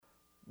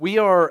We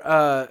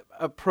are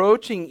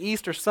approaching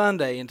Easter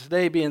Sunday, and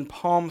today being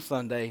Palm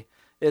Sunday,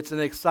 it's an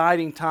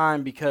exciting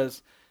time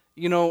because,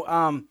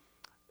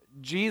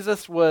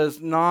 Jesus was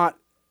not,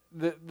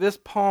 this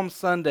Palm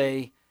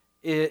Sunday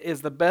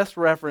is the best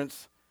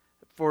reference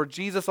for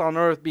Jesus on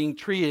earth being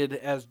treated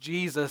as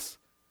Jesus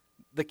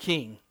the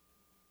King.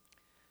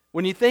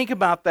 When you think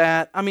about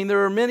that,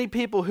 there are many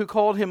people who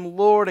called him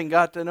Lord and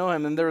got to know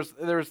him, and there's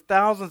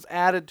thousands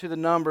added to the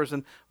numbers,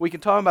 and we can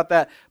talk about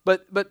that.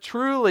 But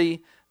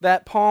truly,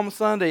 that Palm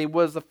Sunday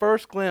was the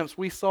first glimpse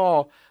we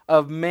saw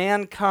of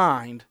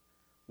mankind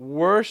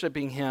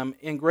worshiping him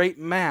in great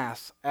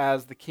mass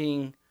as the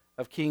King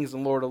of Kings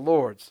and Lord of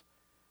Lords.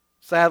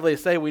 Sadly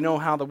to say, we know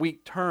how the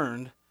week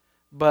turned,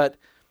 but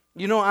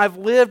I've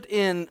lived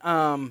in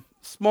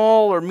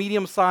small or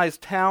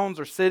medium-sized towns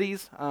or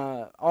cities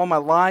all my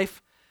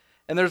life.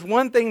 And there's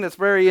one thing that's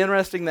very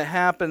interesting that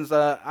happens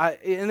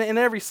in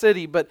every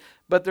city, but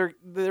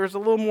there's a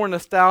little more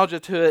nostalgia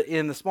to it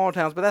in the smaller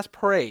towns, but that's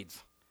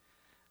parades.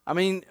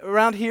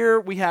 Around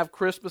here we have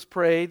Christmas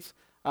parades.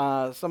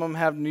 Some of them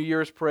have New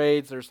Year's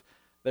parades.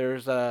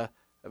 There's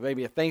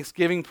maybe a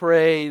Thanksgiving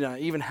parade,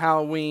 even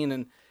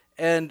Halloween,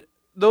 and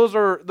those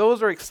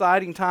are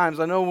exciting times.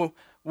 I know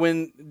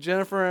when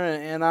Jennifer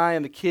and I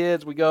and the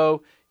kids we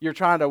go, you're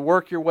trying to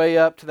work your way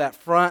up to that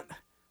front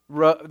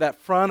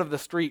of the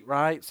street,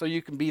 right? So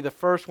you can be the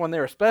first one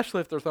there, especially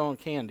if they're throwing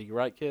candy,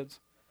 right, kids?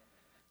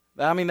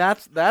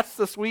 That's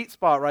the sweet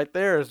spot right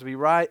there, is to be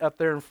right up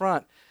there in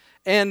front.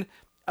 And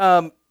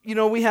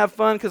we have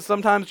fun because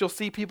sometimes you'll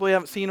see people you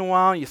haven't seen in a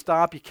while, and you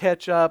stop, you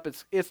catch up.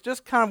 It's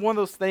just kind of one of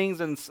those things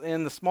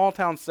in the small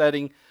town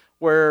setting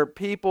where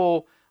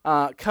people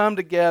come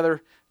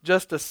together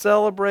just to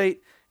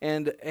celebrate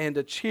and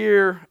to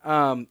cheer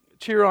on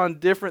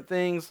different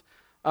things.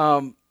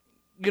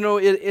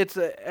 It's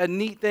a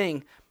neat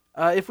thing.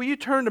 If you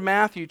turn to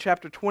Matthew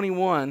chapter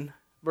 21,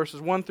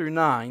 verses 1 through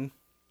 9,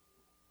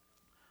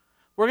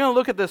 we're going to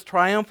look at this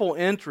triumphal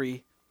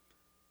entry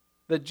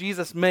that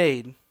Jesus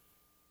made.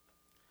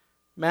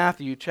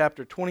 Matthew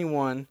chapter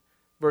 21,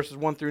 verses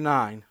 1 through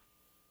 9. It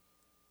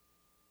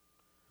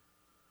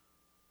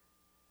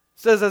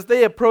says, "As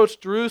they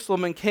approached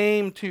Jerusalem and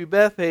came to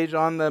Bethphage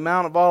on the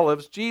Mount of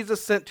Olives,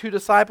 Jesus sent 2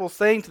 disciples,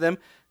 saying to them,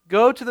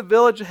 'Go to the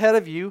village ahead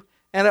of you,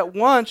 and at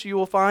once you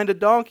will find a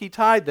donkey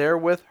tied there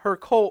with her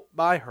colt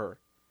by her.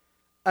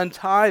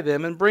 Untie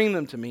them and bring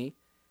them to me.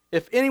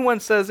 If anyone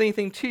says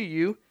anything to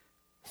you,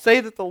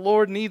 say that the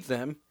Lord needs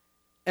them,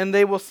 and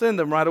they will send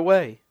them right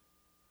away.'"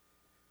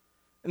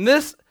 And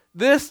this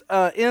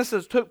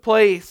instance took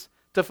place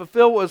to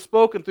fulfill what was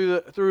spoken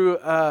through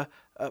a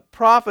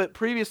prophet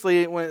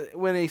previously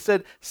when he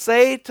said,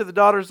 "Say to the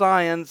daughter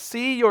Zion,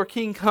 see your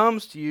king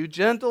comes to you,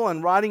 gentle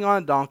and riding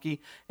on a donkey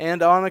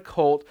and on a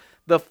colt,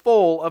 the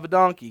foal of a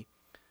donkey."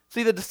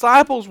 See, the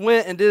disciples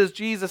went and did as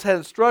Jesus had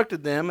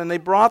instructed them, and they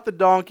brought the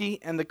donkey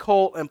and the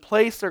colt and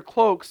placed their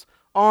cloaks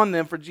on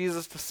them for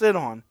Jesus to sit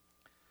on.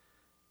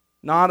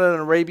 Not an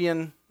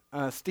Arabian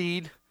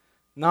steed,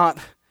 not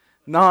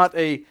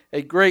a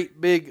great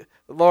big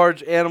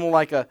large animal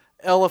like an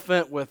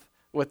elephant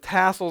with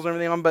tassels and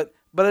everything on, but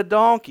a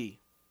donkey.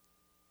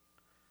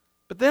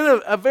 But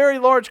then a very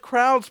large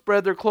crowd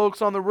spread their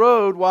cloaks on the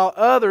road, while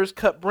others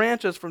cut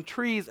branches from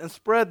trees and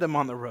spread them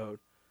on the road.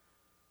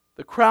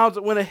 The crowds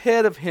that went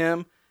ahead of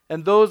him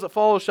and those that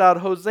followed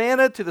shouted,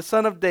 "Hosanna to the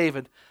Son of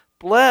David!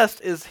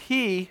 Blessed is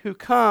he who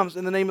comes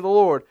in the name of the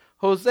Lord!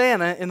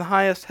 Hosanna in the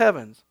highest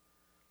heavens!"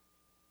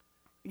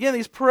 Again,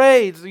 these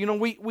parades,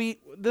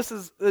 this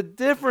is a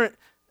different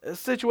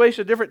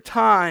situation, a different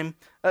time,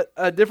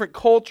 a different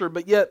culture,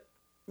 but yet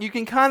you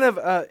can kind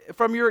of,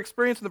 from your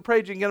experience in the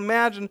parade, you can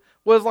imagine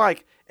what it's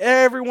like.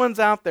 Everyone's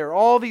out there,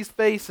 all these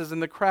faces in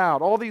the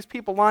crowd, all these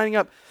people lining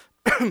up.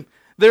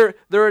 They're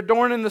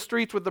adorning the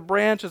streets with the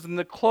branches and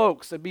the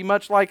cloaks. It'd be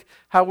much like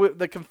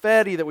the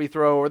confetti that we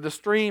throw, or the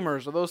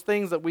streamers, or those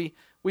things that we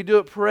do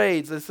at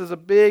parades. This is a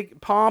big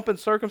pomp and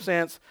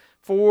circumstance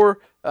for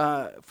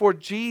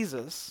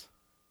Jesus.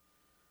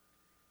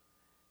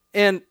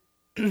 And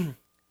can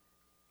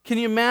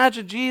you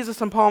imagine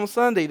Jesus on Palm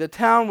Sunday? The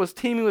town was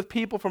teeming with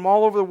people from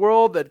all over the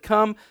world that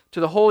come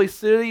to the holy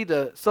city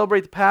to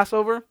celebrate the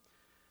Passover.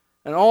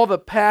 And all the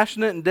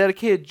passionate and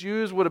dedicated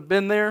Jews would have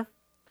been there.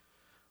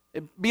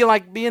 It'd be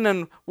like being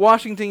in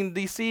Washington,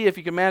 D.C., if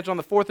you can imagine, on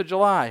the 4th of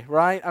July,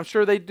 right? I'm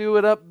sure they do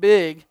it up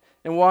big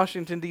in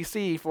Washington,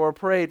 D.C. for a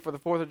parade for the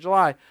 4th of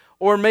July.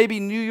 Or maybe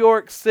New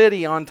York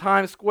City on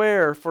Times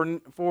Square for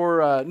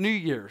New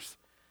Year's,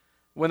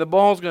 when the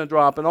ball's going to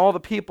drop and all the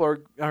people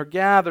are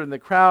gathered in the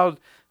crowd.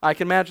 I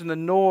can imagine the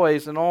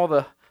noise and all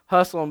the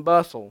hustle and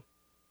bustle.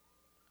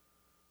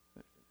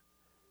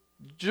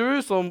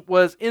 Jerusalem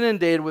was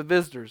inundated with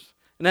visitors.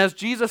 And as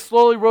Jesus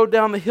slowly rode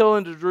down the hill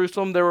into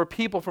Jerusalem, there were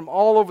people from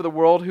all over the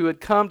world who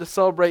had come to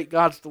celebrate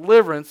God's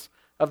deliverance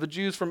of the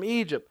Jews from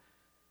Egypt.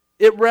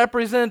 It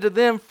represented to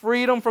them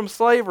freedom from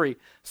slavery.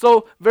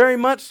 So, very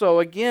much so,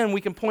 again, we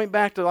can point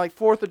back to like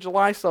 4th of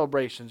July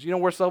celebrations.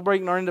 We're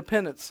celebrating our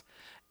independence.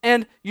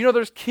 And,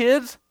 there's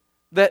kids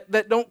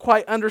that don't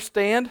quite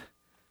understand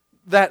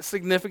that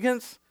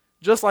significance.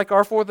 just like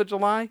our 4th of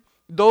July,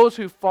 those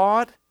who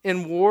fought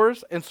in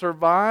wars and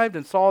survived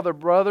and saw their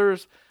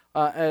brothers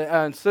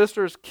and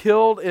sisters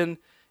killed in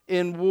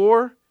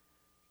war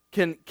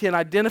can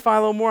identify a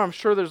little more. I'm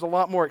sure there's a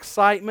lot more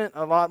excitement,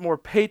 a lot more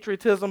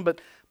patriotism,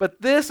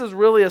 but this is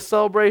really a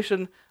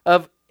celebration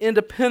of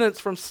independence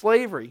from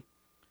slavery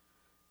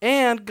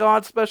and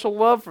God's special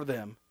love for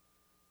them.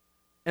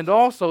 And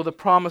also the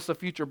promise of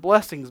future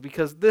blessings,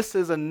 because this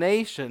is a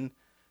nation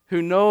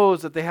who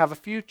knows that they have a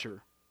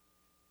future.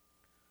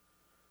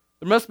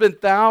 There must have been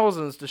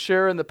thousands to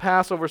share in the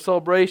Passover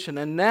celebration,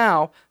 and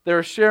now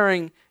they're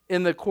sharing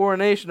in the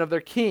coronation of their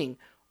king.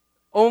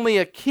 Only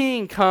a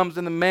king comes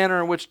in the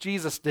manner in which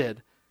Jesus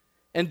did.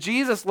 And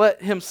Jesus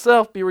let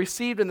himself be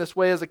received in this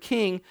way as a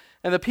king,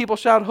 and the people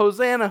shout,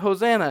 "Hosanna,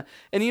 Hosanna."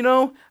 And you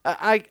know,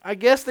 I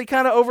guess they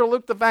kind of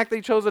overlooked the fact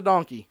they chose a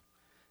donkey.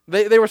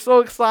 They were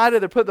so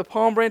excited, they put the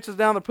palm branches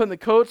down, they're putting the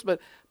coats,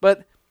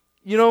 but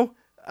you know,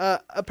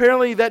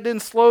 apparently that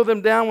didn't slow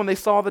them down when they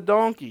saw the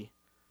donkey.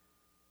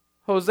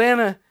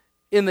 Hosanna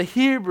in the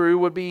Hebrew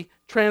would be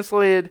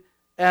translated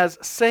as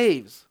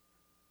saves.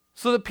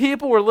 So the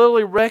people were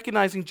literally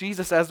recognizing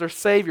Jesus as their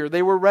Savior.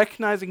 They were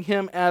recognizing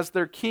him as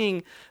their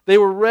King. They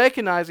were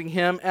recognizing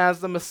him as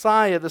the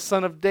Messiah, the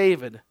Son of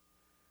David.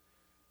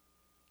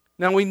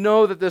 Now we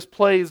know that this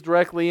plays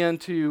directly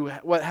into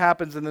what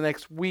happens in the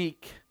next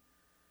week.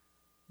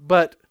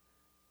 But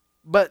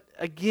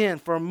again,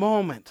 for a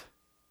moment,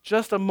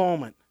 just a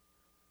moment,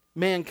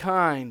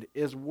 mankind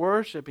is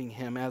worshiping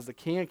him as the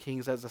King of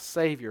Kings, as a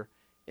Savior,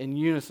 in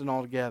unison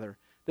all together.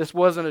 This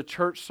wasn't a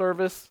church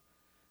service.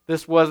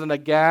 This wasn't a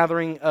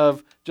gathering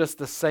of just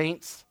the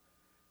saints.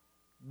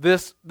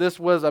 This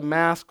was a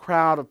mass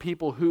crowd of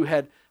people who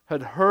had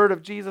heard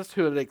of Jesus,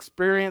 who had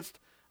experienced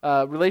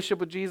a relationship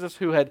with Jesus,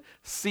 who had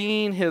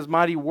seen his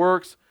mighty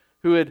works,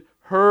 who had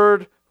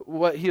heard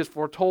what he is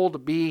foretold to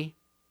be.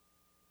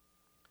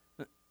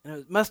 And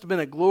it must have been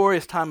a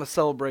glorious time of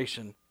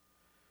celebration.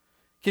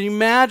 Can you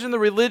imagine the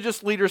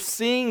religious leaders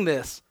seeing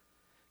this?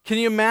 Can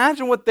you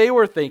imagine what they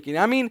were thinking?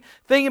 I mean,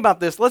 think about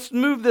this. Let's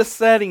move this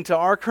setting to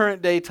our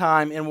current day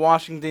time in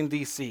Washington,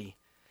 D.C.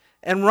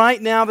 And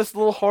right now, this is a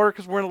little hard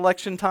because we're in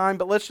election time,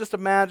 but let's just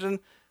imagine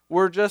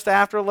we're just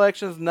after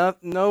elections,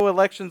 no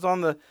elections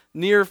on the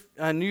near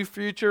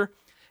future,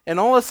 and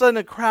all of a sudden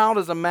a crowd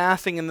is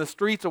amassing in the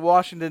streets of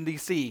Washington,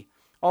 D.C.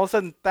 All of a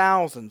sudden,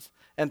 thousands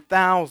and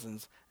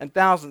thousands and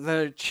thousands, and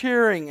they're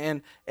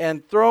cheering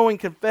and throwing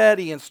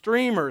confetti and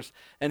streamers.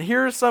 And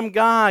here's some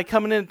guy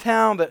coming into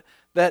town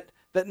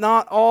that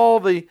not all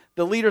the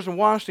leaders in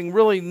Washington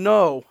really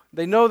know.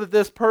 They know that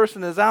this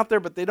person is out there,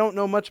 but they don't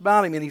know much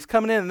about him. And he's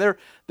coming in, and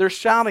they're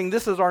shouting,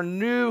 "This is our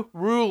new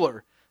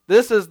ruler.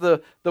 This is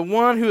the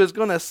one who is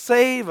going to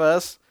save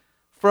us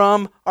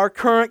from our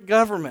current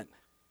government."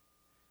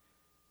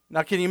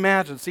 Now, can you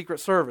imagine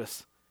Secret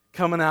Service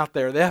coming out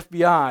there, the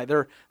FBI?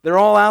 They're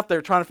all out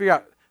there trying to figure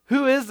out,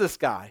 who is this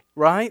guy,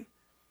 right?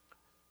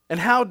 And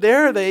how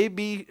dare they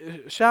be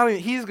shouting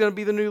that he's going to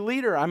be the new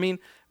leader? I mean,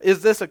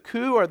 is this a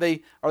coup? Are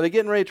they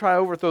getting ready to try to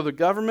overthrow the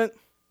government?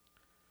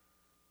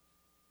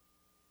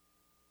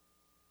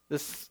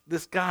 This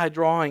guy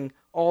drawing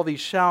all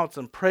these shouts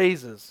and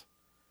praises.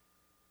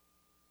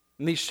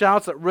 And these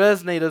shouts that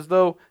resonate as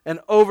though an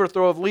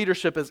overthrow of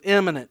leadership is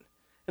imminent.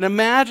 And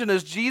imagine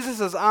as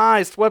Jesus'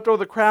 eyes swept over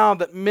the crowd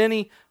that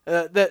many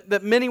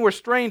were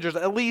strangers.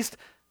 At least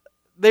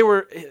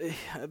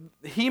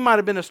he might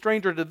have been a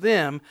stranger to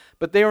them,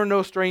 but they were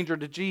no stranger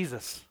to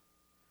Jesus.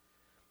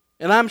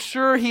 And I'm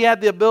sure he had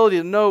the ability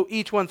to know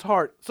each one's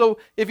heart. So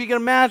if you can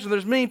imagine,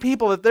 there's many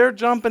people that they're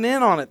jumping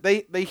in on it.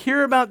 They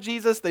hear about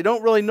Jesus. They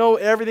don't really know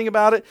everything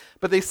about it,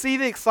 but they see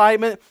the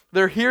excitement.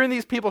 They're hearing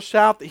these people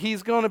shout that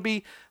he's going to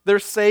be their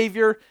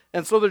Savior,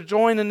 and so they're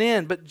joining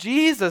in. But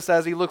Jesus,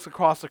 as he looks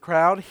across the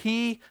crowd,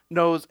 he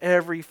knows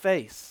every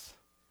face.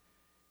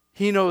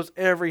 He knows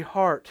every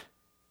heart.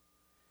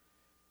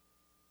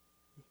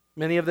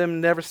 Many of them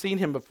never seen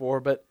him before,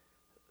 but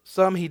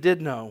some he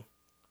did know.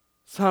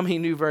 Some he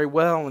knew very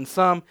well, and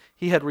some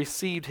had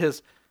received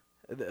his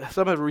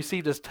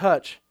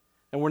touch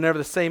and were never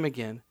the same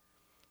again.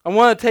 I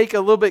want to take a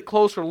little bit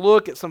closer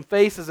look at some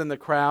faces in the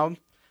crowd,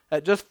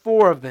 at just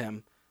 4 of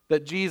them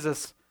that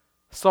Jesus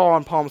saw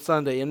on Palm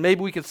Sunday, and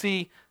maybe we can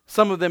see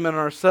some of them in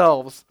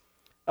ourselves.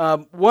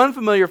 One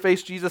familiar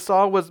face Jesus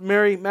saw was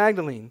Mary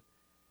Magdalene.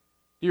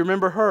 Do you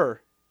remember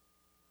her?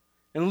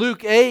 In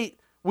Luke 8,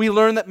 we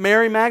learn that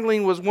Mary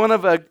Magdalene was one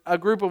of a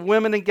group of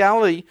women in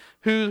Galilee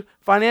who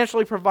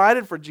financially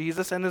provided for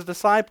Jesus and his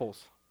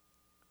disciples.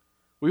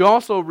 We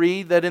also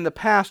read that in the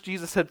past,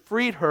 Jesus had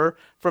freed her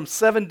from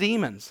 7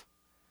 demons.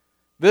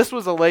 This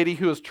was a lady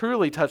who was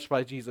truly touched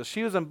by Jesus.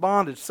 She was in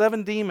bondage,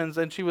 7 demons,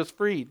 and she was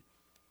freed.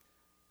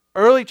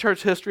 Early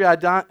church history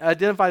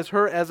identifies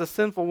her as a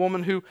sinful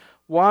woman who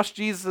washed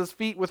Jesus'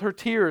 feet with her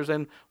tears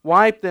and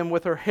wiped them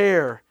with her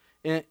hair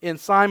in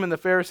Simon the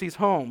Pharisee's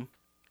home.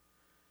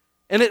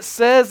 And it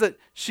says that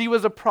she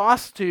was a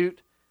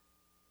prostitute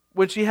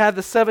when she had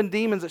the 7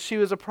 demons, that she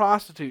was a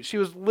prostitute. She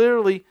was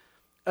literally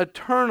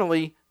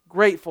eternally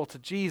grateful to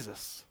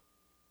Jesus.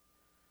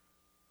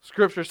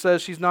 Scripture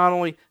says she's not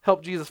only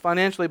helped Jesus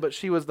financially, but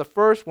she was the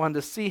first one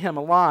to see him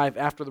alive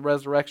after the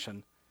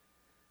resurrection.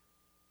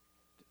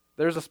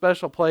 There's a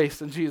special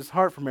place in Jesus'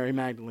 heart for Mary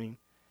Magdalene,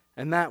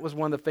 and that was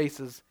one of the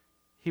faces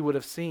he would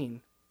have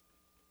seen.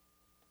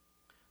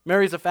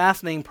 Mary's a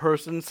fascinating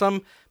person.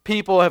 Some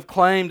people have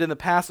claimed in the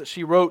past that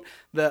she wrote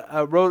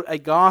a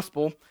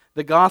gospel,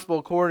 the gospel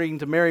according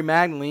to Mary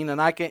Magdalene,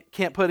 and I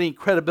can't put any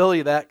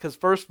credibility to that because,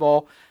 first of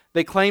all,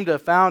 they claim to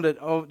have found it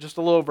just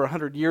a little over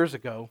 100 years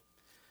ago.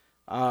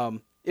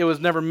 It was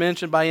never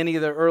mentioned by any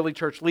of the early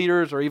church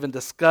leaders or even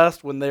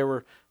discussed when they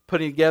were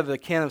putting together the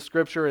canon of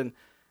Scripture.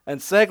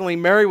 And secondly,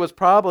 Mary was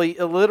probably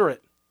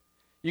illiterate.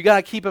 You got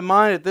to keep in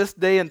mind at this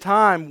day and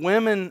time,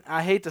 women,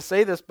 I hate to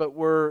say this, but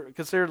were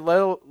considered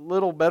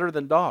little better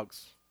than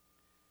dogs.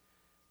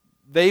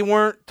 They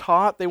weren't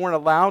taught, they weren't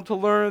allowed to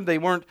learn, they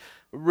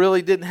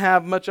didn't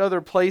have much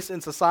other place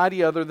in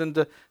society other than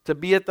to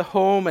be at the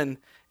home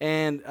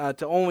and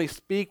to only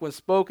speak when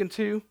spoken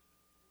to.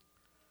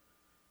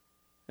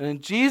 And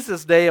in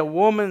Jesus' day, a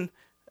woman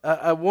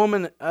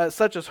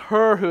such as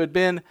her who had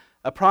been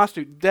a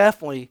prostitute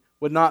definitely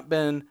would not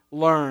been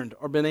learned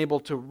or been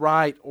able to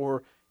write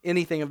or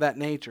anything of that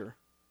nature.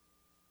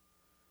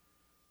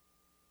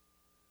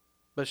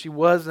 But she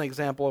was an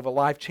example of a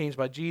life changed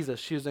by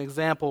Jesus. She was an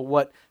example of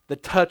what the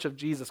touch of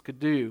Jesus could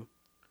do.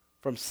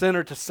 From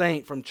sinner to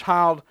saint, from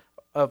child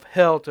of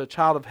hell to a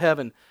child of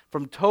heaven,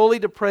 from totally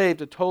depraved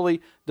to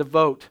totally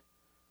devout.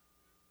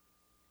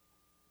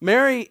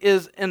 Mary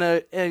is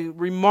a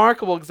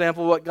remarkable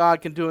example of what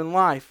God can do in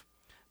life.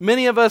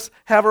 Many of us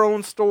have our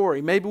own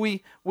story.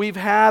 Maybe we've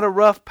had a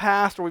rough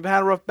past or we've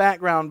had a rough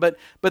background,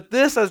 but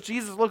this, as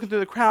Jesus is looking through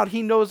the crowd,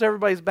 he knows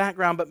everybody's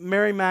background, but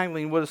Mary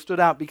Magdalene would have stood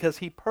out because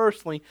he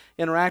personally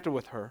interacted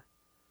with her.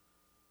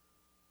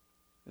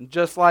 And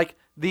just like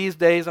these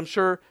days, I'm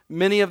sure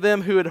many of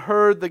them who had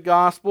heard the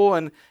gospel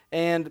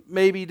and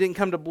maybe didn't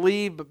come to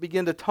believe but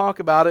begin to talk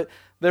about it,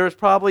 there was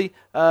probably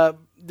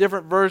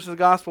different versions of the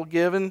gospel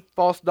given,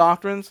 false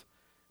doctrines,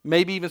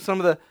 maybe even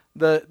some of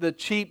the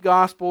cheap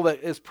gospel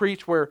that is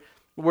preached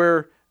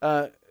where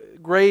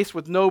grace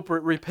with no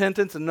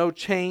repentance and no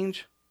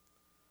change.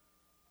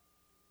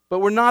 But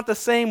we're not the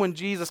same when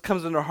Jesus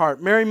comes into our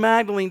heart. Mary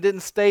Magdalene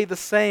didn't stay the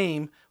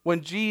same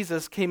when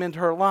Jesus came into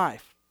her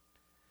life.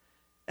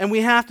 And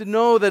we have to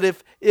know that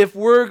if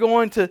we're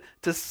going to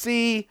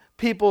see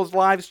people's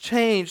lives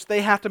change,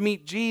 they have to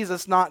meet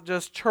Jesus, not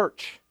just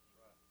church.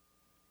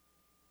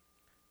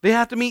 They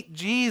have to meet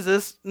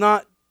Jesus,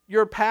 not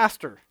your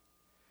pastor.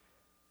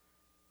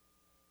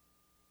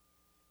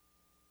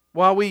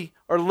 While we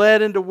are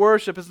led into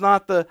worship, it's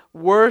not the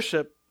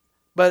worship,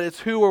 but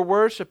it's who we're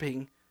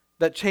worshiping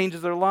that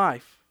changes their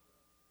life.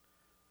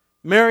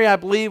 Mary, I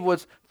believe,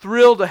 was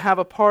thrilled to have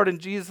a part in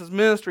Jesus'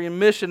 ministry and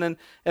mission,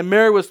 and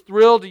Mary was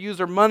thrilled to use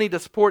her money to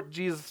support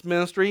Jesus'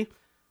 ministry.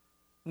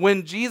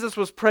 When Jesus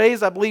was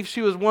praised, I believe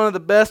she was one of the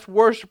best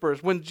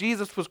worshipers. When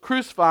Jesus was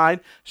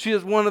crucified, she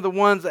was one of the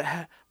ones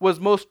that was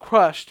most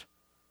crushed.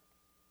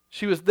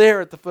 She was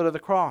there at the foot of the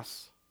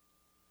cross.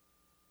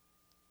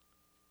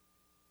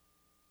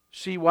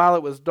 She, while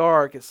it was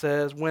dark, it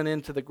says, went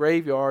into the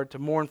graveyard to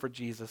mourn for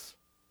Jesus.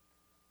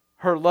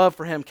 Her love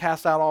for him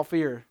cast out all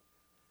fear.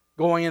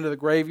 Going into the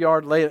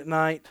graveyard late at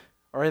night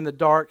or in the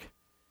dark,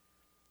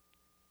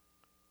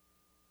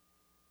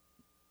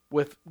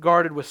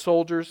 guarded with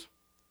soldiers.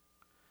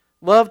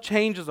 Love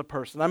changes a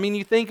person. I mean,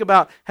 you think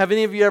about, have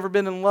any of you ever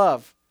been in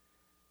love?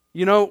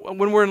 You know,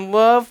 when we're in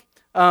love,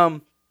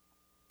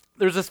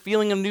 there's this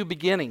feeling of new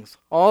beginnings.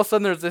 All of a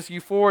sudden there's this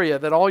euphoria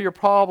that all your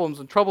problems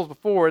and troubles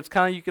before, it's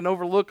kind of, you can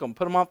overlook them,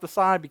 put them off the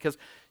side because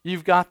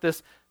you've got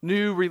this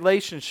new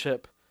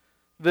relationship,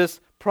 this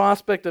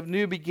prospect of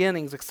new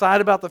beginnings,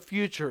 excited about the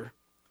future.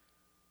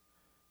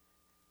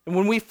 And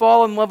when we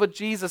fall in love with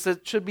Jesus,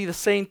 it should be the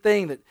same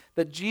thing,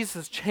 that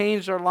Jesus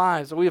changed our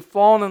lives, that we have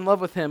fallen in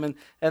love with him,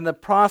 and the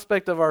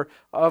prospect of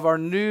our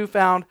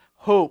newfound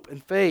hope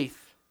and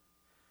faith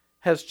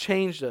has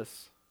changed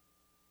us.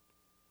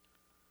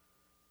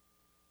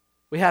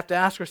 We have to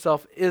ask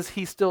ourselves, is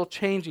he still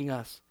changing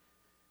us?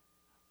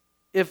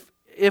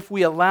 If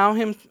we allow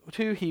him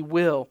to, he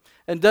will.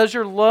 And does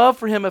your love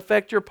for him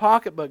affect your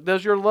pocketbook?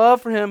 Does your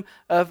love for him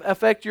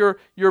affect your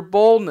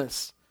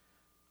boldness?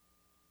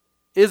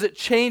 Is it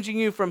changing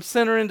you from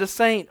sinner into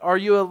saint? Are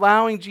you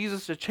allowing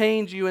Jesus to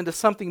change you into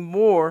something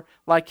more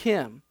like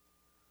him?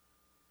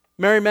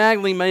 Mary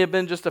Magdalene may have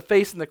been just a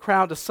face in the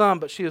crowd to some,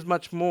 but she is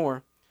much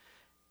more.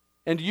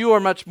 And you are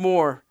much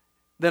more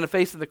than a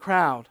face in the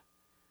crowd.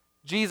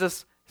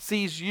 Jesus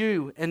sees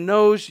you and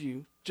knows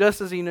you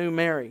just as he knew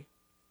Mary.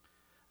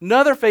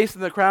 Another face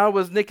in the crowd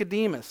was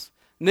Nicodemus.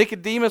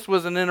 Nicodemus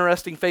was an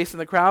interesting face in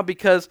the crowd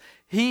because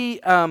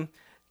he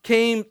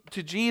came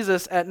to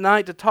Jesus at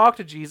night to talk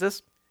to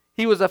Jesus.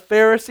 He was a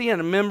Pharisee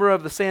and a member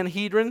of the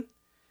Sanhedrin.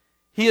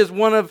 He is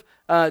one of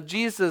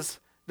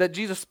Jesus that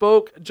Jesus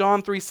spoke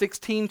John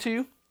 3:16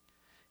 to.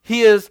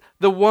 He is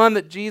the one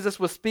that Jesus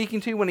was speaking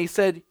to when he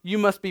said, "You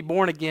must be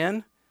born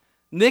again."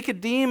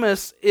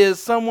 Nicodemus is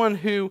someone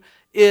who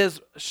is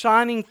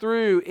shining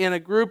through in a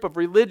group of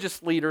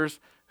religious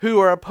leaders who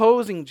are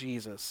opposing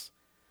Jesus.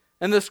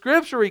 And the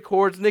scripture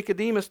records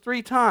Nicodemus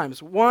 3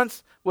 times.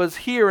 Once was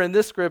here in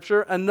this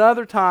scripture,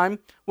 another time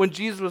when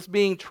Jesus was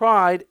being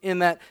tried in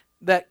that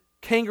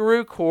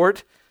kangaroo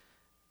court,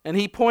 and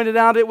he pointed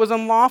out it was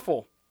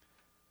unlawful.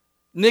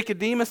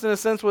 Nicodemus, in a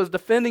sense, was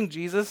defending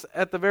Jesus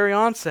at the very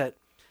onset.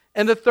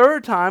 And the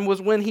third time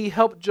was when he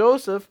helped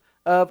Joseph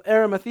of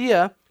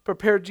Arimathea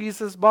prepare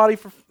Jesus' body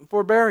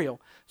for burial.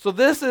 So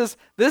this is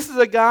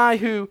a guy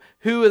who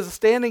is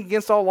standing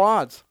against all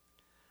odds.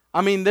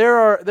 I mean, there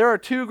are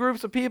two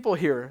groups of people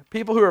here.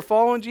 People who are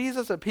following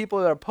Jesus and people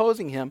that are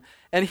opposing him.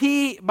 And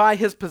he, by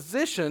his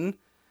position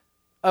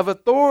of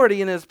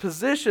authority and his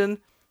position,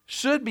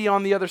 should be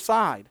on the other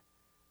side,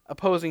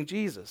 opposing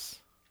Jesus.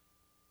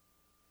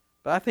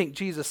 But I think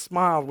Jesus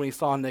smiled when he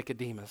saw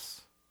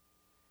Nicodemus.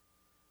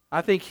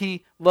 I think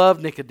he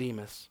loved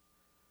Nicodemus.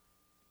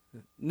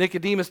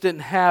 Nicodemus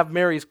didn't have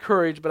Mary's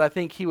courage, but I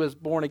think he was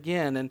born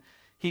again, and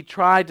he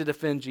tried to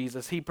defend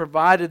Jesus. He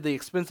provided the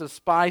expensive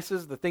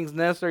spices, the things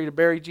necessary to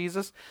bury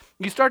Jesus.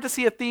 You start to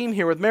see a theme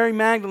here with Mary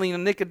Magdalene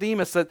and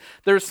Nicodemus, that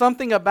there's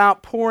something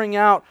about pouring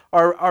out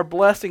our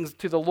blessings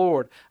to the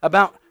Lord,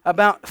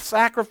 about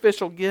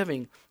sacrificial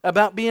giving,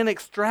 about being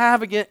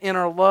extravagant in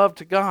our love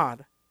to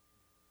God.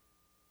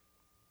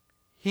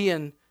 He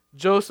and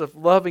Joseph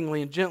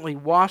lovingly and gently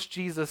washed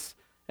Jesus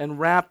and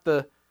wrapped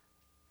the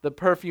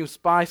perfume,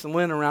 spice, and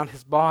linen around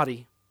his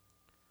body.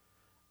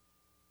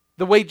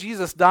 The way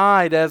Jesus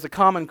died as a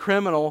common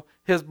criminal,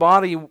 his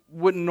body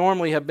wouldn't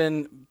normally have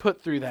been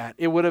put through that.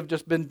 It would have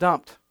just been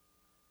dumped.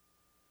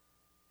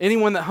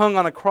 Anyone that hung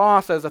on a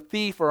cross as a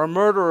thief or a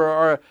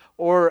murderer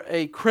or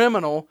a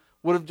criminal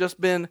would have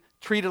just been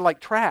treated like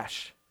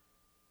trash.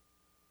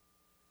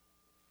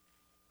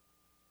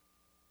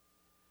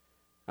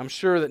 I'm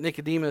sure that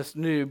Nicodemus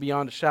knew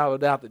beyond a shadow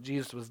of doubt that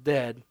Jesus was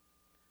dead.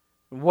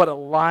 And what a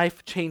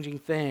life-changing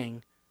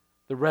thing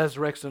the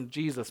resurrection of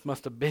Jesus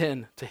must have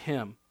been to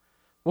him.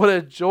 What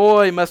a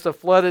joy must have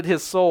flooded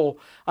his soul.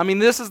 I mean,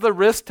 this is the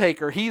risk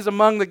taker. He's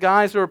among the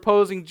guys who are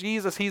opposing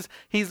Jesus.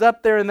 He's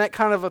up there in that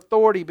kind of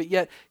authority, but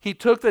yet he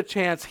took the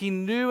chance. He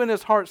knew in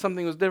his heart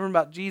something was different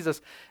about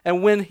Jesus.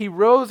 And when he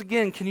rose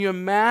again, can you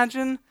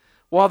imagine,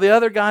 while the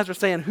other guys are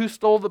saying, who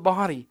stole the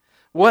body?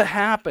 What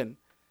happened?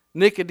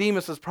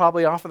 Nicodemus is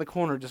probably off in the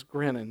corner just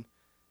grinning,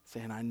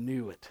 saying, I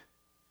knew it.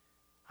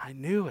 I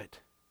knew it.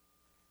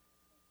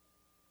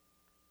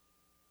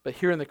 But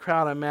here in the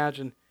crowd, I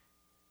imagine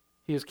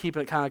he was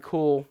keeping it kind of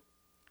cool.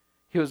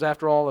 He was,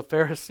 after all, a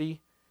Pharisee.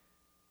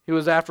 He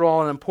was, after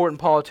all, an important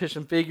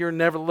politician figure.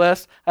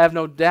 Nevertheless, I have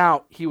no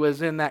doubt he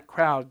was in that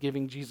crowd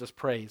giving Jesus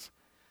praise.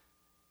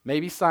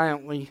 Maybe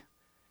silently,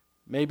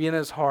 maybe in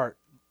his heart,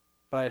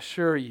 but I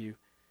assure you,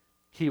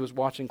 he was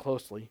watching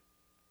closely.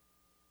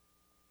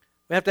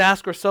 We have to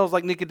ask ourselves,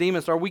 like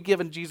Nicodemus, are we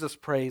giving Jesus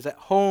praise at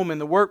home, in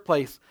the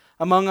workplace,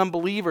 among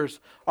unbelievers?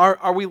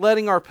 Are we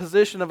letting our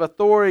position of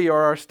authority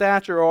or our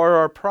stature or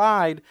our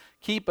pride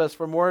keep us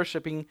from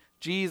worshiping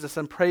Jesus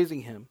and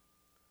praising him?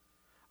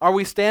 Are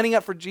we standing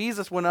up for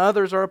Jesus when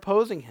others are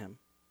opposing him?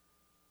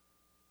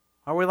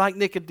 Are we like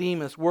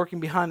Nicodemus, working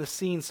behind the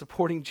scenes,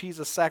 supporting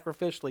Jesus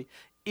sacrificially,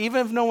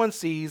 even if no one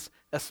sees,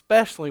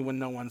 especially when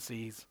no one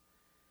sees,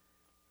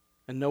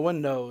 and no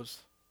one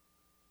knows?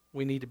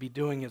 We need to be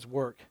doing his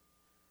work.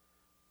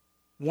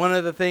 One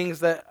of the things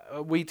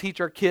that we teach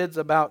our kids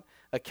about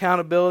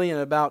accountability and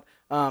about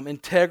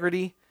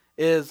integrity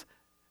is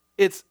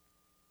it's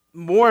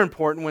more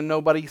important when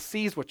nobody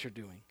sees what you're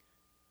doing.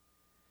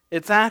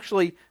 It's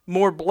actually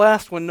more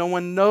blessed when no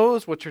one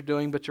knows what you're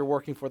doing, but you're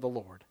working for the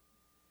Lord.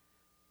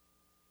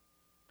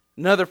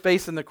 Another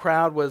face in the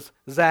crowd was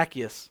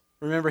Zacchaeus.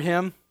 Remember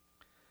him?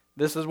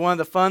 This is one of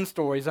the fun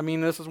stories. I mean,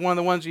 this is one of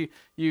the ones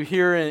you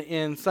hear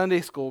in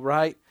Sunday school,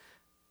 right?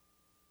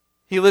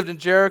 He lived in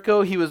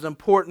Jericho. He was an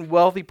important,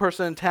 wealthy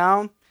person in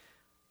town.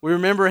 We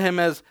remember him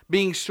as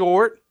being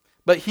short,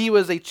 but he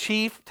was a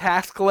chief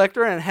tax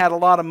collector and had a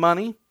lot of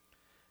money.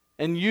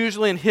 And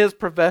usually in his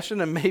profession,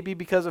 and maybe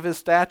because of his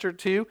stature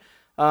too,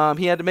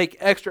 he had to make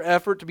extra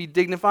effort to be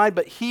dignified.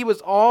 But he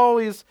was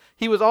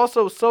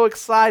also so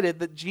excited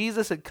that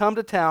Jesus had come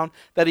to town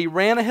that he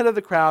ran ahead of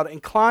the crowd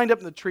and climbed up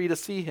in the tree to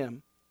see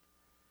him.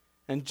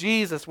 And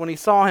Jesus, when he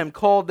saw him,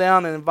 called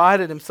down and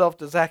invited himself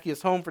to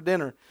Zacchaeus' home for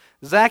dinner.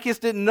 Zacchaeus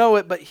didn't know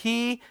it, but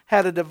he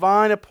had a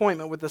divine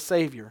appointment with the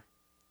Savior.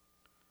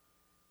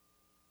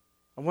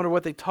 I wonder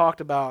what they talked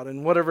about,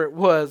 and whatever it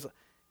was,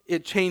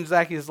 it changed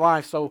Zacchaeus'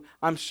 life, so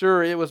I'm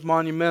sure it was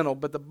monumental.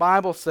 But the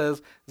Bible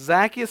says,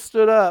 Zacchaeus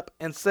stood up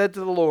and said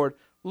to the Lord,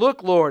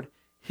 "Look, Lord,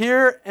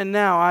 here and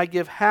now I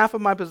give half of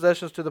my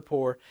possessions to the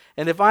poor,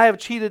 and if I have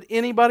cheated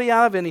anybody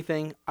out of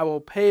anything, I will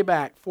pay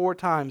back 4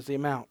 times the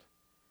amount."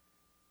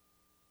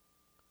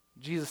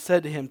 Jesus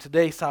said to him,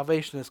 "Today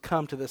salvation has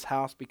come to this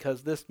house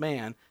because this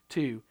man,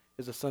 too,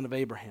 is a son of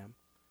Abraham.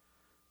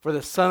 For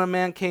the Son of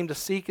Man came to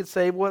seek and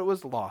save what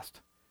was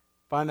lost."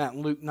 Find that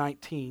in Luke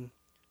 19,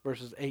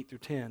 verses 8 through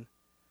 10.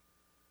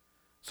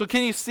 So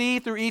can you see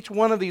through each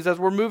one of these, as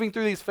we're moving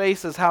through these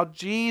faces, how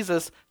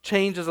Jesus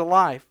changes a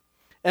life?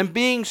 And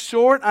being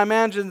short, I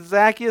imagine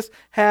Zacchaeus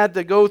had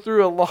to go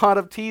through a lot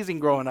of teasing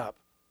growing up.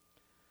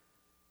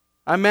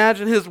 I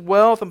imagine his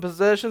wealth and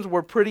possessions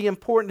were pretty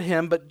important to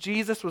him, but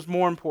Jesus was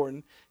more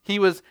important. He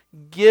was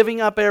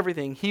giving up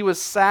everything. He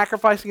was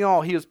sacrificing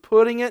all. He was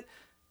putting it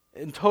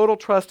in total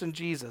trust in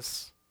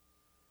Jesus.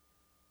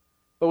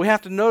 But we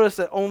have to notice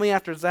that only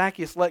after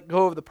Zacchaeus let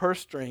go of the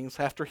purse strings,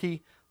 after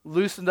he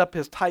loosened up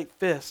his tight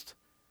fist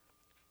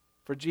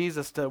for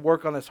Jesus to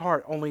work on his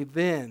heart, only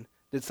then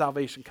did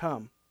salvation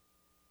come.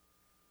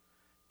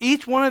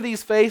 Each one of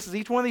these faces,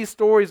 each one of these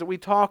stories that we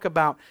talk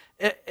about,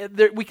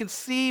 we can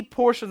see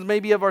portions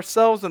maybe of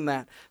ourselves in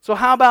that. So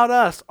how about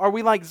us? Are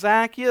we like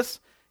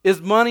Zacchaeus?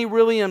 Is money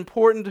really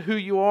important to who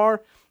you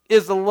are?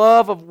 Is the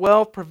love of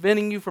wealth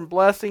preventing you from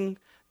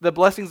the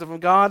blessings of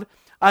God?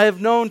 I have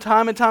known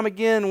time and time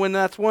again when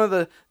that's one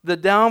of the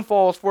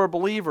downfalls for a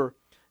believer,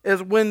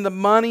 is when the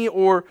money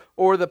or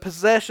the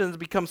possessions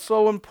become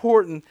so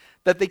important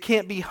that they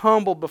can't be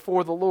humbled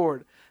before the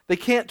Lord. They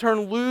can't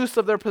turn loose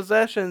of their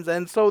possessions,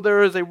 and so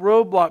there is a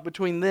roadblock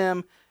between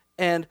them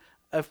and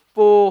a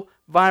full,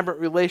 vibrant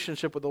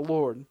relationship with the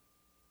Lord.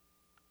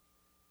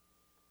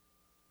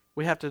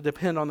 We have to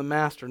depend on the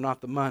master, not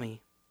the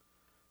money.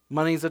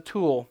 Money's a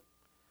tool.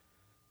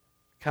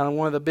 Kind of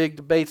one of the big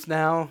debates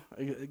now,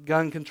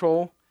 gun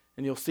control.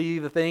 And you'll see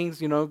the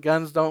things,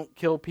 guns don't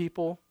kill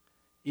people.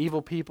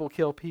 Evil people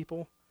kill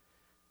people.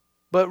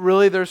 But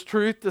really there's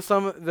truth to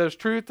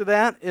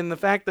that in the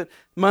fact that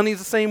money's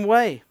the same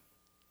way.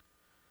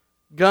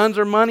 Guns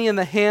or money in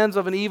the hands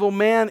of an evil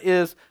man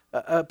is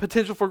a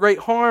potential for great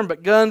harm,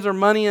 but guns or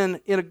money in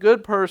a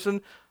good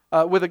person,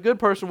 with a good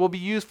person, will be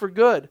used for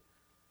good.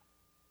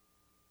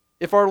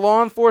 If our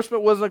law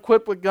enforcement wasn't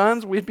equipped with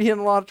guns, we'd be in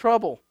a lot of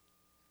trouble.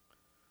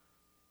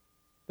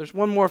 There's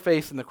one more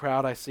face in the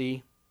crowd I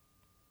see.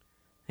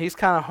 He's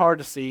kind of hard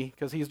to see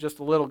because he's just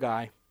a little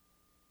guy.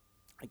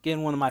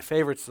 Again, one of my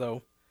favorites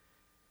though.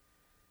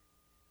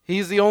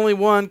 He's the only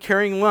one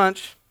carrying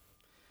lunch,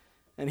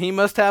 and he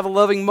must have a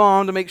loving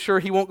mom to make sure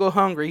he won't go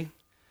hungry.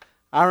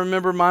 I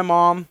remember my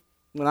mom,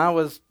 when I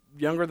was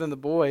younger than the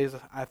boys,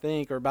 I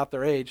think, or about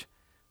their age,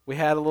 we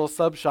had a little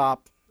sub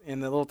shop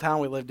in the little town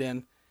we lived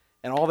in,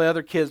 and all the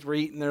other kids were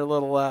eating their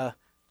little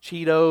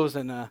Cheetos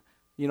and a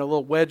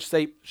little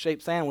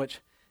wedge-shaped sandwich,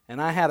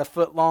 and I had a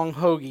foot-long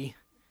hoagie.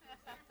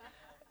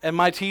 And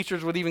my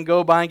teachers would even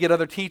go by and get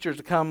other teachers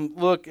to come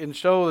look and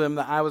show them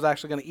that I was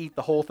actually going to eat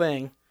the whole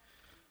thing.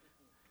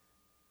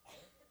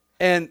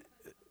 And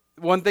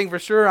one thing for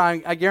sure,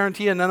 I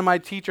guarantee you none of my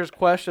teachers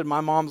questioned my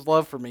mom's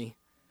love for me.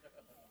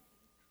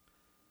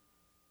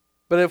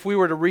 But if we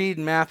were to read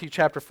in Matthew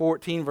chapter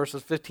 14,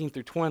 verses 15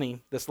 through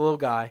 20, this little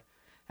guy,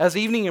 as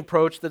evening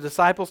approached, the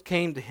disciples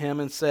came to him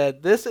and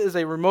said, "This is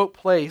a remote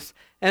place,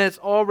 and it's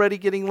already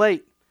getting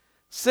late.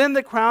 Send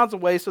the crowds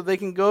away so they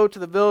can go to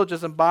the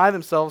villages and buy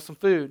themselves some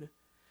food."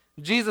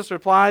 Jesus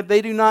replied,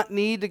 "They do not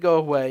need to go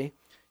away.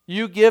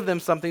 You give them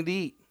something to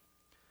eat."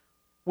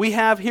 "We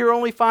have here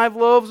only 5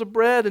 loaves of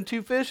bread and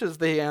 2 fishes,"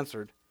 they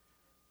answered.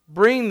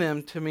 "Bring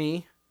them to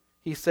me,"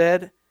 he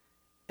said,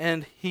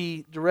 and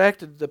he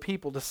directed the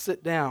people to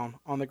sit down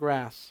on the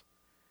grass.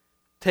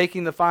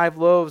 Taking the 5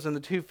 loaves and the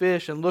 2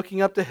 fish and looking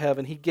up to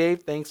heaven, he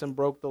gave thanks and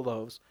broke the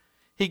loaves.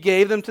 He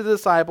gave them to the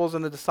disciples,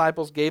 and the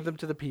disciples gave them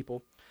to the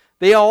people.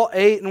 They all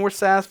ate and were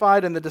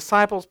satisfied, and the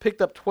disciples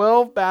picked up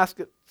 12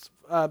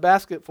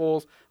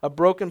 basketfuls of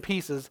broken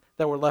pieces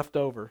that were left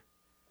over.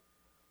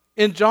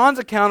 In John's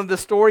account of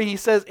this story, he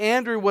says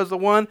Andrew was the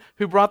one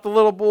who brought the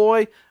little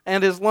boy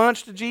and his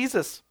lunch to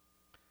Jesus.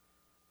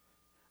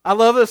 I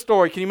love this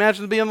story. Can you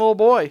imagine being a little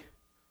boy?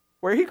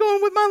 "Where are you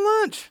going with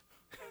my lunch?"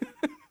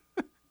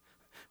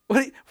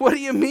 What do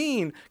you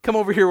mean? "Come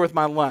over here with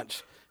my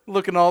lunch."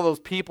 Looking at all those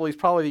people,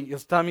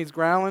 his tummy's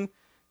growling.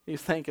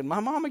 He's thinking, my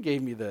mama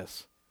gave me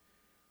this.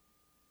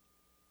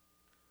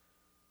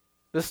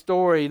 This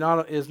story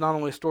is not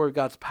only a story of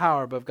God's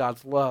power, but of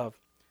God's love.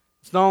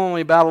 It's not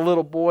only about a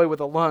little boy with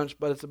a lunch,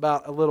 but it's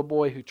about a little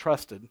boy who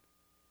trusted.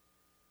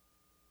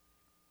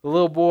 The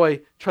little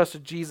boy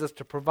trusted Jesus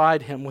to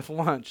provide him with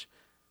lunch.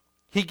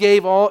 He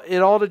gave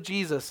it all to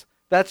Jesus.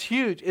 That's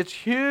huge. It's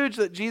huge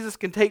that Jesus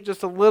can take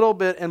just a little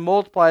bit and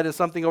multiply it as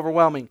something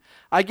overwhelming.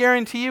 I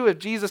guarantee you, if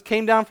Jesus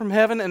came down from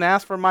heaven and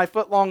asked for my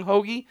foot-long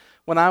hoagie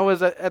when I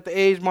was at the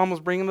age Mom was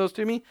bringing those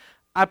to me,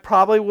 I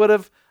probably would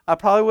have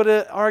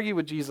argued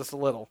with Jesus a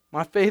little.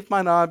 My faith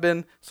might not have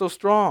been so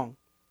strong.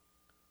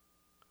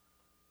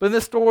 But in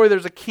this story,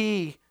 there's a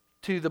key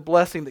to the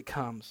blessing that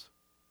comes.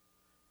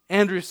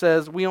 Andrew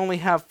says, we only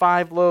have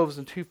 5 loaves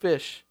and 2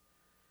 fish.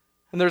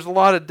 And there's a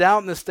lot of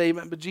doubt in this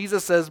statement, but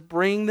Jesus says,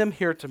 bring them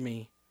here to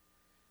me.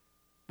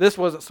 This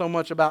wasn't so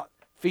much about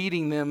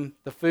feeding them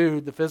the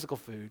food, the physical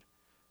food,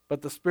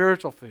 but the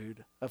spiritual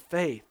food of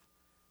faith,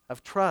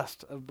 of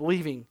trust, of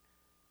believing,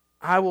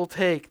 I will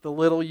take the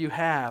little you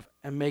have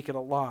and make it a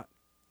lot.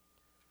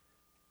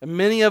 And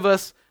many of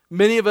us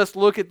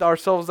look at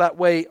ourselves that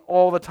way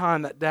all the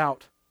time, that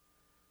doubt.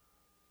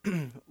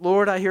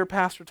 Lord, I hear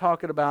Pastor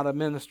talking about a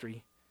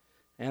ministry,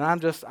 And I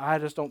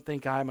just don't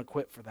think I'm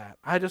equipped for that.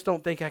 I just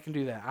don't think I can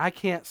do that. I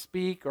can't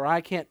speak or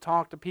I can't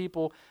talk to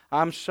people.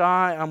 I'm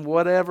shy, I'm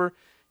whatever.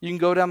 You can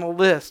go down the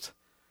list.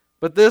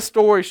 But this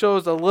story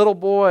shows a little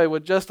boy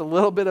with just a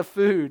little bit of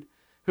food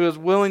who is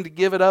willing to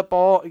give it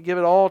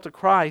all to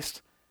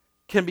Christ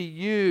can be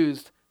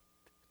used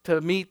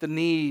to meet the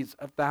needs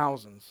of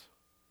thousands.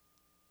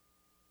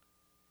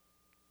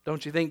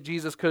 Don't you think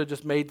Jesus could have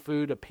just made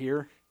food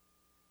appear?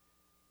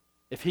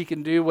 If he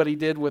can do what he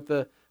did with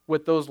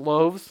those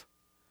loaves,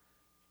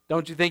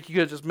 don't you think he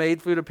could have just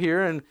made food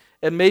appear?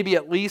 And maybe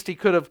at least he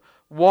could have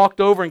walked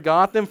over and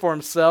got them for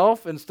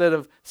himself instead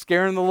of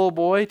scaring the little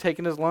boy,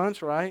 taking his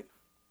lunch, right?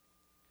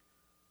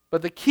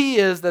 But the key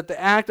is that the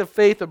act of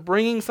faith of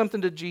bringing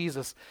something to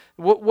Jesus,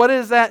 what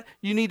is that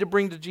you need to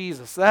bring to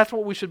Jesus? That's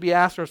what we should be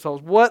asking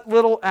ourselves. What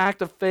little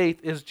act of faith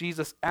is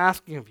Jesus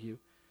asking of you?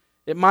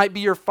 It might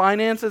be your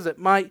finances, it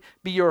might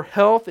be your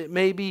health, it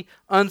may be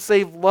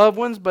unsaved loved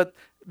ones, but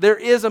there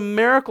is a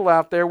miracle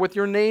out there with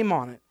your name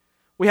on it.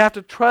 We have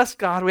to trust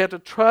God, we have to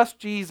trust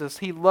Jesus.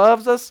 He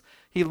loves us,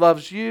 He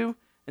loves you,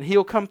 and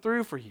He'll come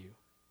through for you.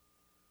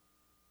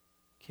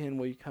 Ken,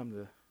 will you come to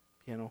the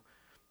piano?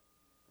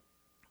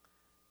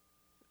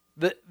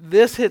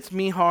 This hits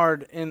me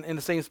hard in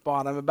the same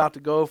spot. I'm about to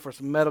go for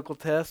some medical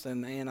tests,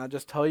 and I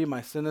just tell you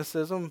my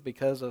cynicism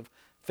because of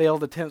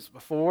failed attempts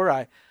before.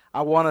 I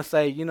want to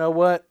say, you know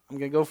what, I'm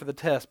going to go for the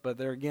test, but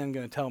they're again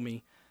going to tell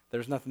me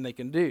there's nothing they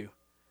can do.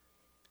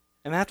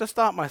 And I have to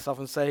stop myself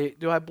and say,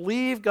 do I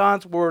believe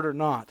God's word or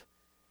not?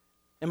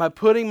 Am I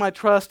putting my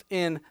trust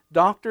in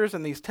doctors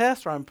and these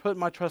tests, or am I putting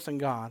my trust in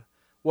God?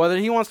 Whether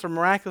He wants to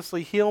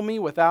miraculously heal me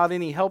without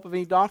any help of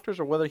any doctors,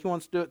 or whether He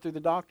wants to do it through the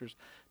doctors.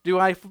 Do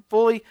I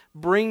fully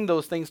bring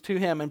those things to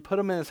Him and put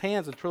them in His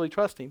hands and truly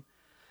trust Him?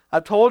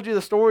 I've told you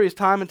the stories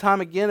time and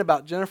time again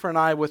about Jennifer and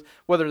I with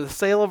whether the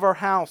sale of our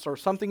house or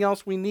something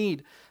else we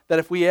need, that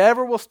if we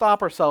ever will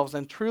stop ourselves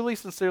and truly,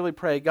 sincerely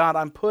pray, God,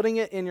 I'm putting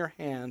it in your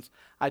hands.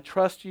 I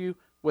trust you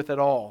with it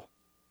all.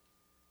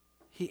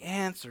 He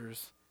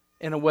answers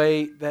in a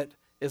way that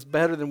is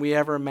better than we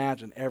ever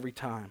imagined every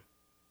time.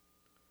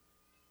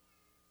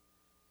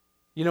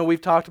 You know,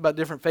 we've talked about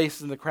different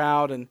faces in the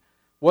crowd, and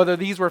whether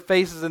these were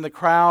faces in the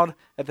crowd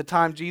at the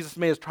time Jesus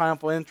made his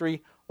triumphal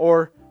entry,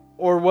 or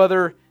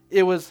whether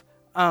it was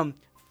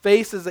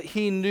faces that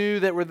he knew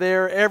that were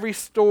there. Every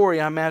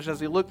story, I imagine, as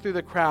he looked through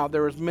the crowd,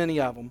 there was many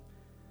of them.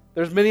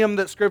 There's many of them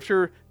that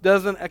Scripture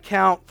doesn't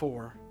account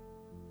for.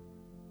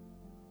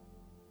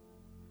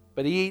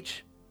 But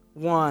each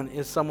one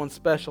is someone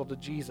special to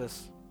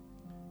Jesus.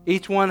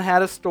 Each one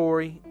had a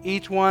story.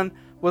 Each one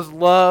was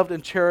loved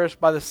and cherished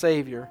by the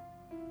Savior.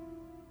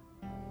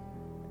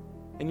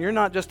 And you're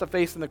not just a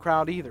face in the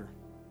crowd either.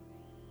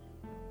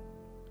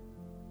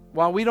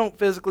 While we don't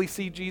physically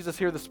see Jesus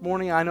here this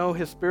morning, I know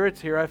His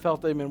Spirit's here. I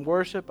felt Him in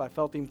worship. I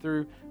felt Him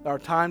through our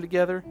time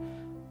together.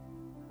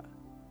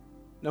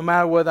 No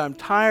matter whether I'm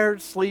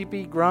tired,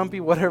 sleepy, grumpy,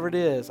 whatever it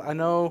is, I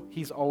know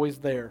He's always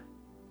there.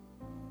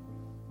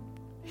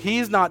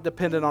 He's not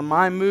dependent on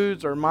my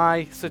moods or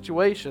my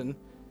situation.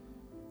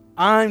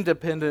 I'm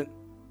dependent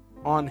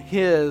on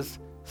His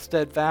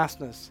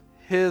steadfastness.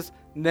 His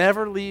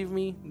never leave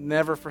me,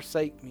 never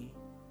forsake me.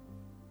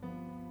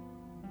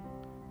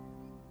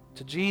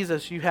 To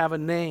Jesus, you have a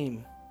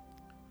name.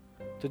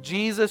 To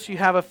Jesus, you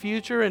have a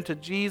future, and to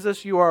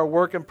Jesus, you are a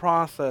work in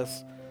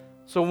process.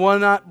 So why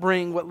not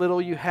bring what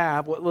little you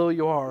have, what little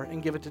you are,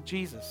 and give it to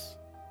Jesus?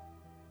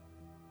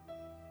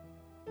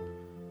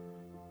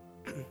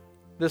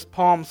 This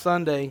Palm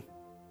Sunday,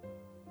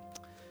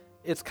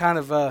 it's kind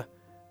of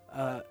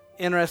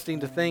interesting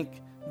to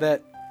think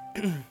that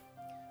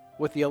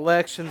with the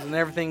elections and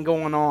everything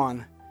going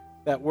on,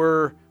 that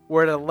we're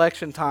at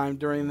election time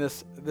during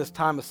this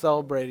time of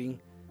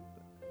celebrating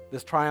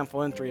this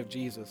triumphal entry of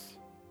Jesus.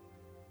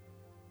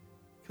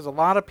 Because a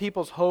lot of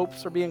people's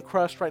hopes are being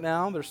crushed right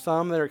now. There's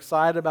some that are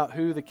excited about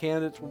who the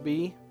candidates will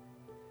be.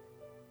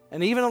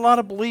 And even a lot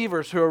of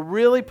believers who are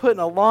really putting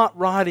a lot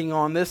riding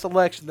on this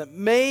election that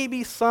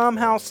maybe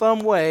somehow, some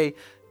way,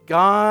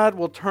 God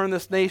will turn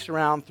this nation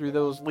around through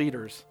those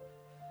leaders.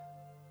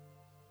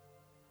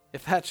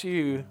 If that's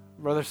you,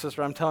 brother,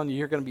 sister, I'm telling you,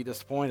 you're going to be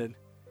disappointed.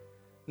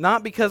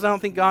 Not because I don't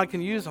think God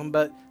can use them,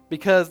 but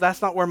because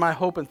that's not where my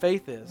hope and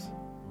faith is.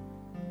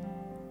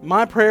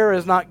 My prayer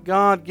is not,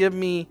 God, give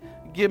me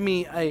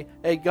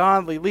a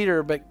godly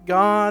leader, but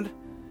God,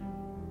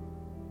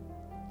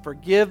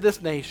 forgive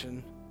this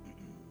nation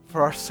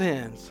for our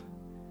sins.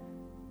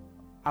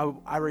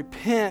 I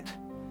repent,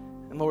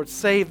 and Lord,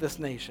 save this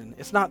nation.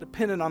 It's not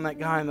dependent on that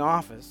guy in the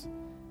office.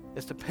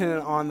 It's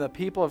dependent on the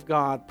people of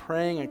God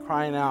praying and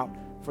crying out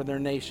for their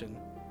nation.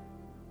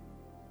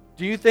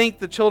 Do you think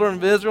the children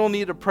of Israel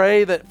need to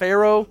pray that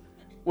Pharaoh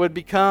would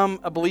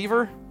become a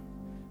believer?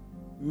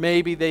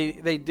 Maybe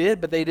they did,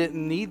 but they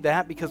didn't need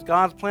that because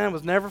God's plan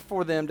was never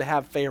for them to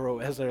have Pharaoh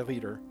as their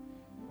leader.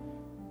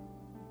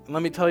 And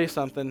let me tell you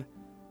something.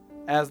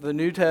 As the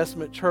New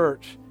Testament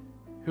church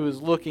who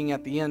is looking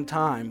at the end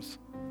times,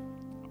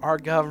 our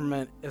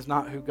government is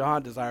not who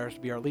God desires to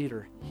be our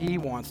leader. He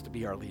wants to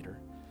be our leader.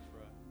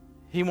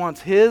 He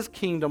wants His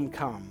kingdom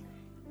come.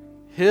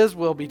 His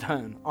will be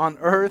done on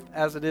earth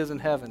as it is in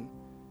heaven.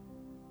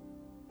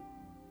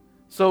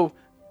 So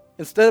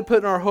instead of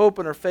putting our hope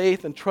and our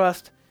faith and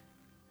trust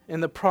in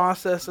the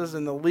processes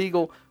and the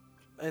legal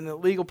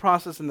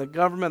process in the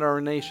government of our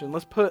nation,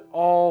 let's put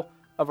all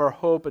of our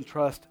hope and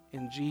trust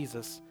in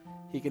Jesus.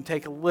 He can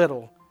take a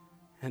little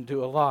and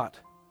do a lot.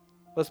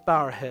 Let's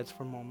bow our heads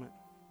for a moment.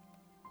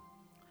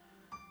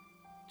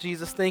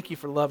 Jesus, thank you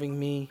for loving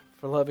me,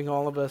 for loving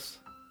all of us.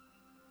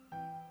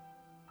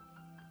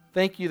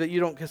 Thank you that you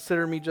don't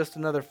consider me just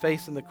another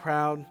face in the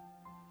crowd.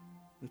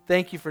 And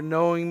thank you for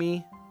knowing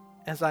me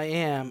as I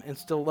am and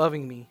still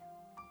loving me.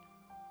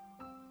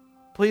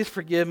 Please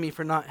forgive me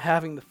for not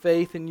having the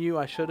faith in you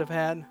I should have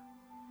had.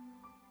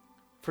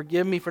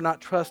 Forgive me for not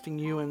trusting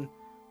you, and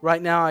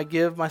right now I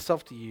give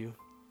myself to you,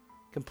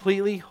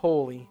 completely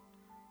holy,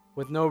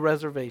 with no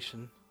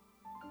reservation.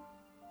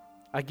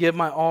 I give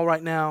my all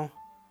right now,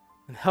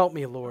 and help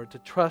me, Lord, to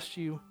trust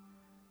you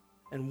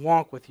and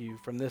walk with you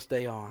from this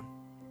day on.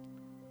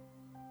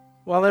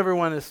 While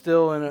everyone is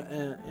still in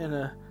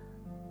a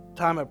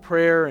time of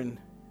prayer and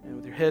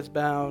with your heads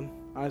bowed,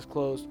 eyes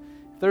closed,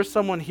 if there's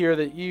someone here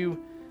that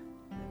you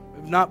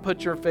have not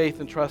put your faith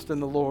and trust in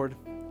the Lord,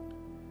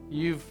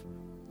 you've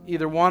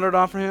either wandered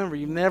off from Him or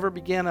you've never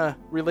began a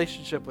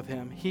relationship with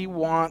Him, He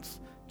wants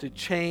to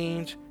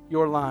change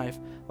your life.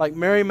 Like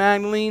Mary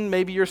Magdalene,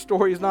 maybe your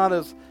story is not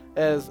as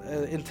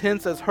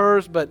intense as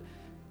hers, but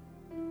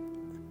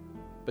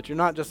you're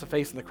not just a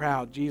face in the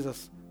crowd.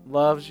 Jesus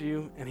loves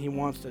you, and He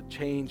wants to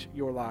change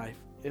your life.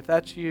 If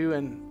that's you,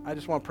 and I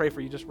just want to pray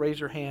for you, just raise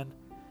your hand.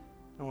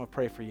 I want to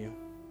pray for you.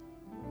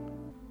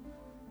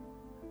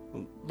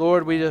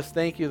 Lord, we just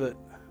thank you that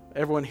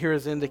everyone here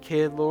has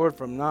indicated, Lord,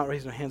 from not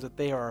raising their hands, that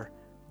they are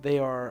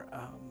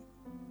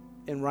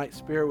in right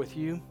spirit with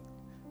you.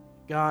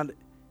 God,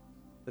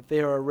 that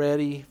they are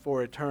ready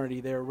for eternity.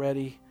 They are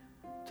ready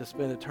to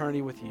spend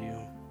eternity with you.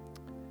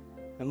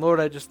 And Lord,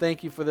 I just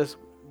thank you for this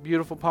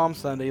beautiful Palm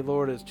Sunday,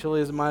 Lord. As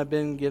chilly as it might have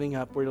been getting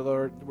up,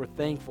 Lord, we're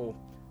thankful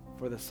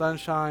for the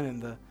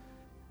sunshine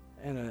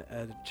and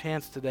a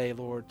chance today,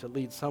 Lord, to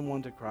lead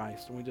someone to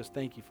Christ. And we just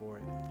thank you for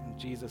it. In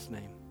Jesus'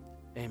 name,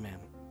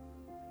 amen.